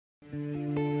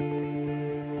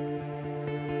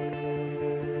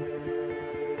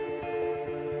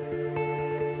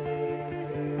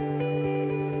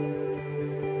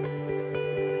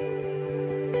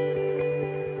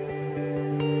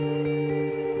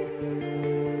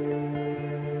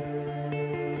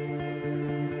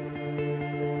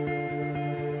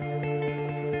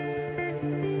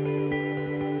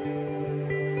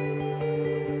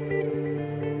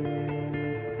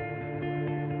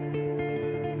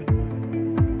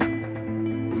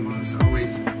was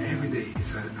always, every day, he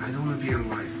said, I don't want to be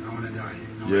alive, I want to die.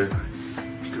 I want to die.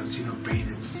 Because, you know, pain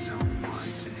is so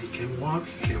much. And he can walk,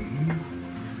 he can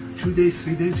move. 2 days,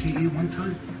 3 days, he eat one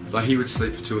time. Like he would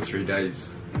sleep for 2 or 3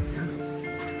 days. Yeah.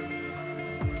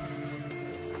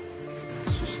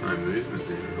 It's just no movement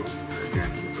there at all.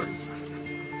 Again, but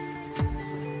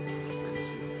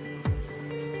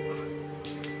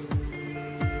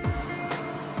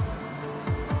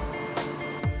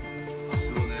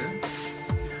still there?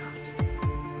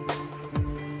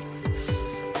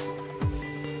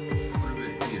 What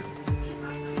about here?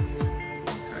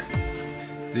 Okay.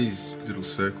 These little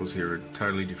circles here are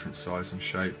totally different size and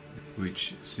shape,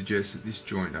 which suggests that this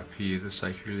joint up here, the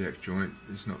sacroiliac joint,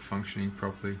 is not functioning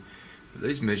properly. But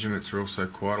these measurements are also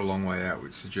quite a long way out,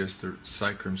 which suggests the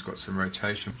sacrum's got some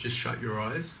rotation. Just shut your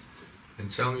eyes and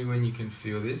tell me when you can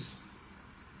feel this.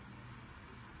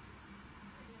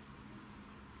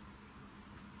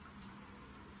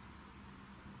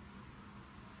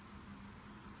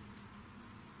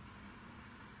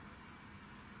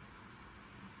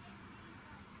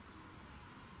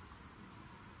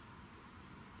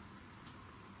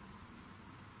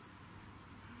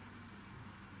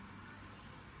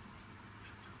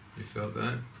 You felt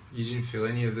that? You didn't feel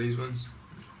any of these ones?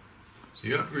 So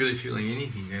you're not really feeling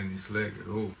anything down this leg at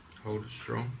all. Hold it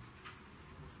strong.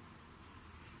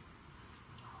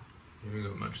 You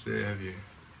haven't got much there, have you?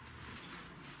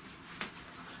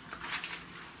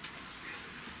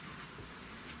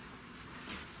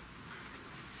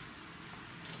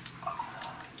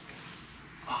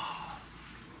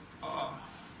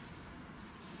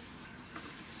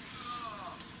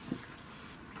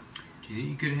 Do you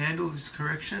think you could handle this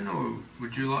correction, or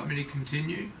would you like me to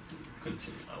continue?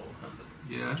 Continue, I will handle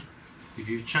it. Yeah? If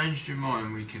you've changed your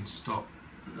mind, we can stop.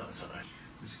 No, it's alright.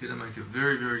 I'm just going to make a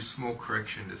very, very small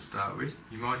correction to start with.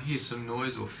 You might hear some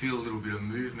noise or feel a little bit of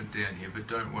movement down here, but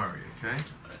don't worry, okay?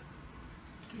 Right.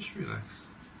 Just relax.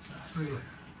 Slowly.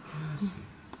 That's it.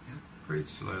 Yeah. Breathe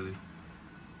slowly.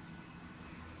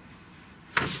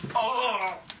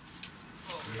 Oh!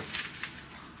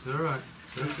 It's alright.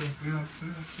 It's okay. Relax,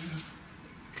 relax, relax.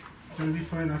 Gonna be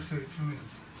fine after a few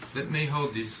minutes. Let me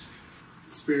hold this.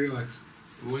 Just be relaxed.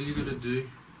 All you got to do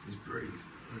is breathe.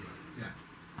 Yeah.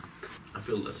 I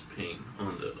feel less pain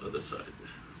on the other side.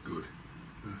 Good.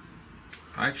 Yeah.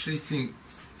 I actually think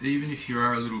even if you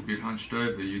are a little bit hunched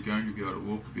over, you're going to be able to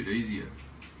walk a bit easier.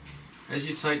 As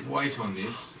you take weight on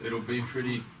this, it'll be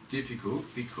pretty difficult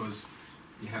because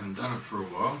you haven't done it for a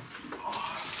while.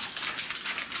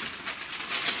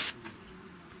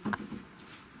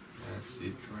 That's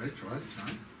it. Try it, try it, try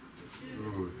it.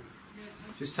 Good.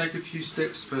 Just take a few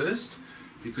steps first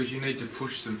because you need to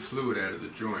push some fluid out of the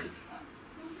joint.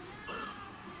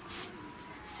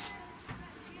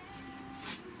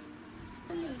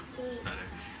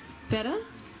 Better?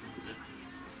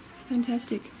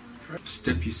 Fantastic.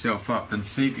 Step yourself up and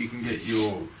see if you can get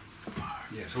your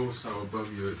Yes. torso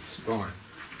above your spine.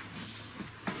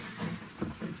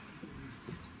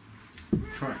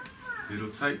 Try.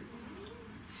 It'll take.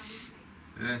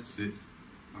 That's it.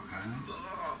 Okay.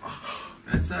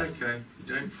 That's okay. You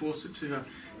don't force it too hard.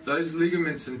 Those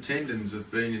ligaments and tendons have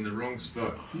been in the wrong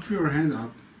spot Put your hand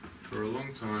up. for a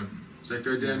long time. Does that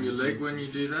go down your leg when you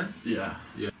do that? Yeah.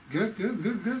 Yeah. Good, good,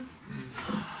 good, good.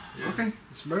 Yeah. Okay,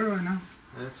 it's better right now.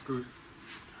 That's good.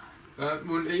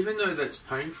 Well, even though that's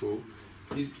painful,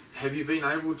 have you been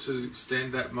able to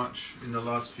stand that much in the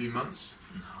last few months?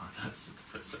 No, that's the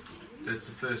first time. That's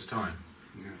the first time.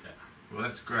 Yeah. Yeah. Well,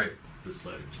 that's great. It's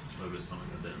like a bit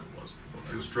stronger than it was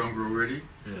before. Feel stronger already?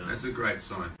 Yeah. That's a great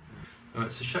sign.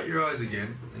 Alright, so shut your eyes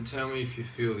again and tell me if you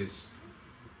feel this.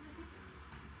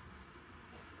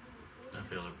 I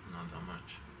feel it not that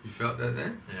much. You felt that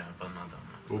then? Yeah, but not that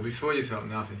much. Well, before you felt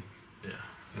nothing. Yeah.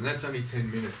 And that's only 10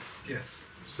 minutes. Yes.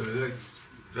 So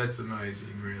that's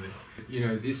amazing, really. You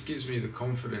know, this gives me the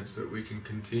confidence that we can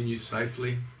continue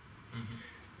safely.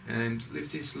 And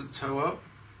lift this toe up.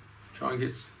 Try and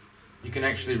get. You can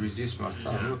actually resist my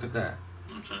thumb. Yeah. Look at that.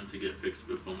 I'm trying to get fixed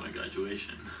before my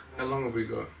graduation. How long have we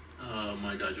got?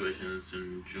 My graduation is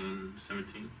in June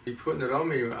 17th. You're putting it on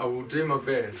me. I will do my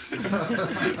best.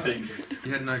 Thank you.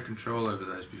 You had no control over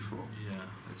those before. Yeah.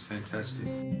 That's fantastic.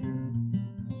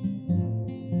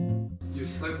 You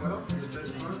slept well for the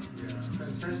first time? Yeah.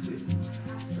 Fantastic.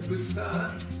 A good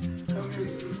start.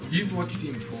 You've watched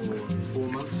him for 4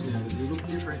 months now. Does he look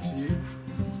different to you?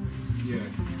 Yeah,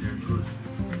 good.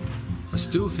 I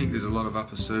still think there's a lot of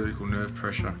upper cervical nerve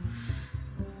pressure.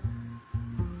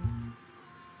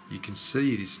 You can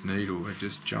see this needle, it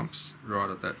just jumps right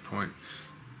at that point.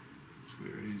 That's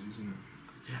where it is, isn't it?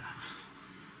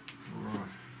 Yeah. Alright.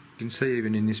 You can see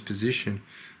even in this position,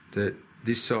 that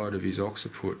this side of his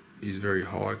occiput is very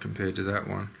high compared to that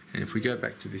one. And if we go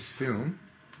back to this film,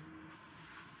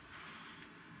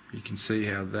 you can see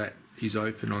how that is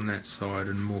open on that side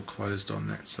and more closed on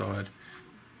that side.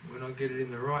 When I get it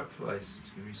in the right place, it's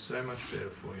going to be so much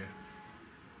better for you.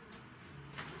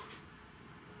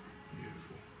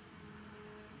 Beautiful.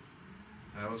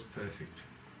 That was perfect.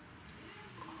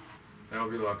 That'll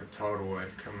be like a tidal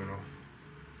wave coming off.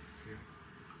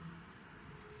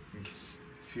 I'm just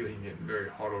feeling it very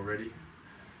hot already.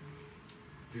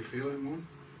 Do you feel it more?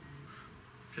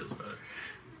 Feels better.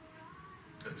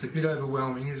 It's a bit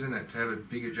overwhelming, isn't it, to have a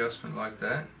big adjustment like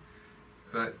that?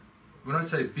 But when I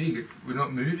say big, we're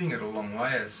not moving it a long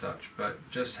way as such, but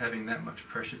just having that much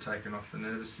pressure taken off the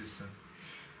nervous system.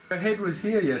 Your head was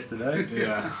here yesterday.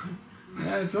 Yeah.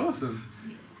 Yeah, it's awesome.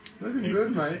 Looking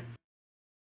good, mate.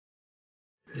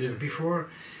 Yeah. Before,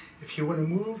 if you want to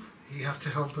move, you have to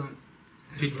help him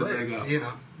Pick the leg up. you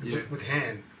know, Yeah. with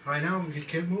hand. Right now, he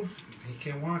can't move. He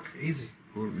can't walk easy.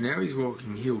 Well, now he's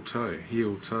walking heel toe,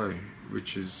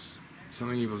 which is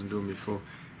something he wasn't doing before.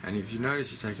 And if you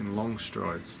notice, he's taking long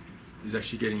strides. He's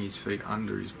actually getting his feet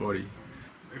under his body.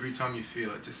 Every time you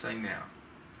feel it, just say now.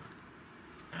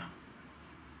 Now.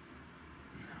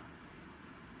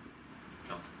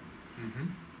 Now. Mm-hmm.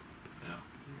 Yeah.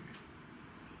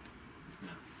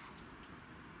 Yeah.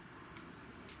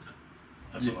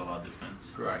 I feel a lot of difference.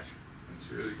 Great.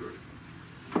 That's really good.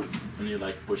 When you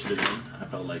like pushed it in, I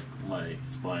felt like my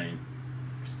spine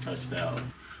touched out.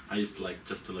 I used to like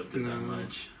just to lift it that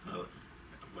much, but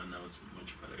now it's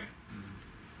much better.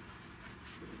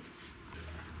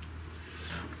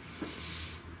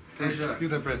 Pleasure. You're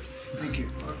the best. Thank you.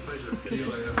 My pleasure. See you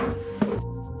later.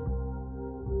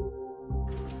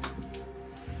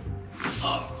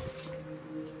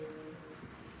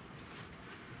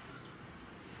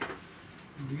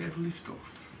 You gave lift off.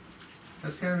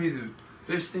 That's going to be the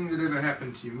best thing that ever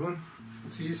happened to you, man.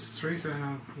 So he's straight right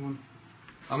now. One.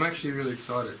 I'm actually really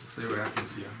excited to see what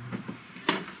happens here.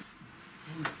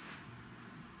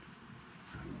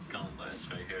 It's gonna last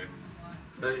right here.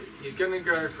 So he's going to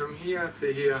go from here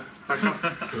to here, back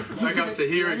up to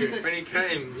here again. When he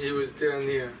came, he was down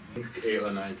here. 8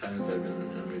 or 9 times I've been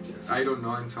in emergency. 8 or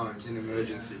 9 times in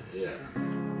emergency. Yeah.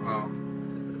 Wow.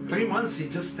 3 months he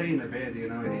just stay in the bed, you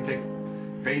know, and he take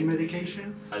pain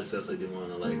medication. I just didn't want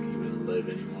to like even live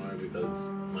anymore because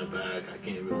my back, I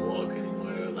can't even walk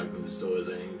anymore, like in the stores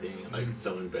or anything. Like it's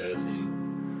so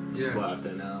embarrassing. Yeah. But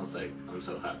after now, it's like I'm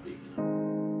so happy.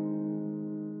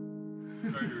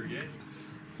 Started again.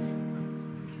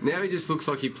 Now he just looks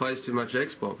like he plays too much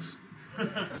Xbox. There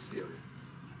you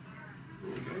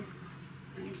go.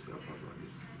 Bring yourself up like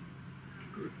this.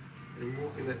 Good. And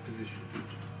walk in that position.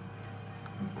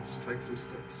 Just take some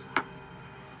steps.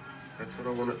 That's what I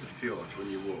want it to feel like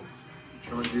when you walk.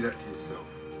 Try and do that to yourself.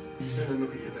 Turn and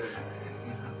look at your dad.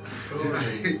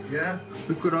 Yeah.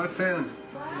 Look what I found.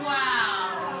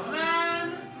 Wow,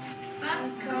 man.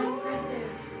 That's so impressive.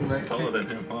 Mate, Taller than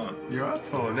him, huh? You are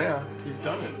taller now. You've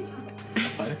done it.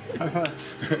 High High five.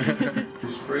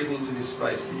 Just breathe into this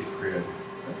space that you've created.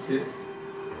 That's it.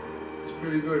 It's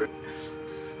pretty good.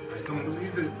 I don't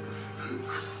believe it. I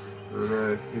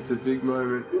know. It's a big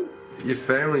moment. Your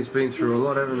family's been through a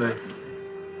lot, haven't they?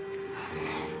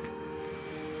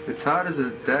 It's hard as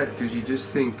a dad because you just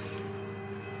think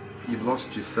you've lost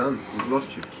your son. You've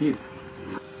lost your kid.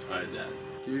 Alright, Dad.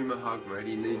 Give him a hug, mate.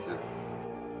 He needs it.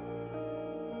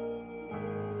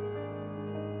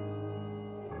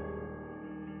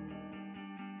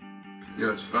 You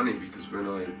know, it's funny because when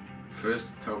I first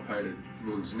palpated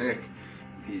Moon's neck,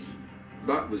 his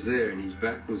butt was there and his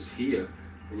back was here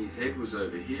and his head was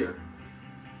over here.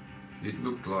 It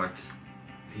looked like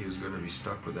he was going to be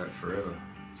stuck with that forever.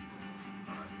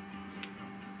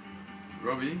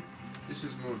 Robbie, this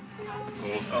is Moon.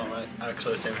 Oh, my,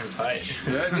 actually same his height.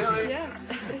 Yeah, nearly. Yeah.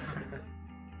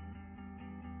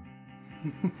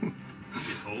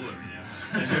 Get taller,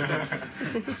 yeah.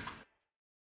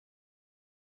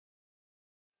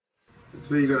 That's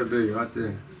where you got to be, right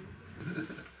there.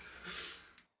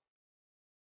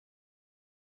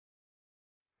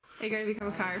 Are you going to become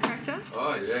a chiropractor?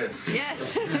 Oh, yes. Yes.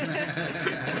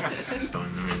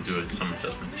 I'm going to do some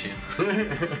adjustment too. They're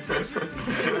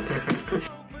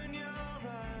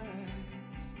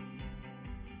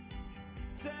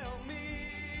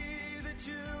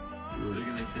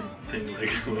going to think like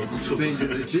we're also Been to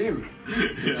the gym.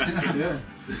 Yeah. Yeah.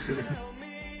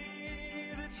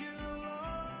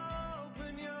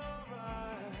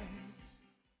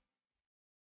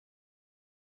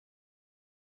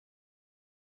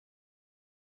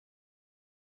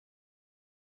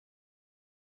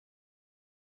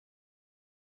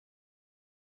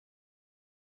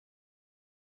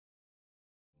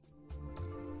 you.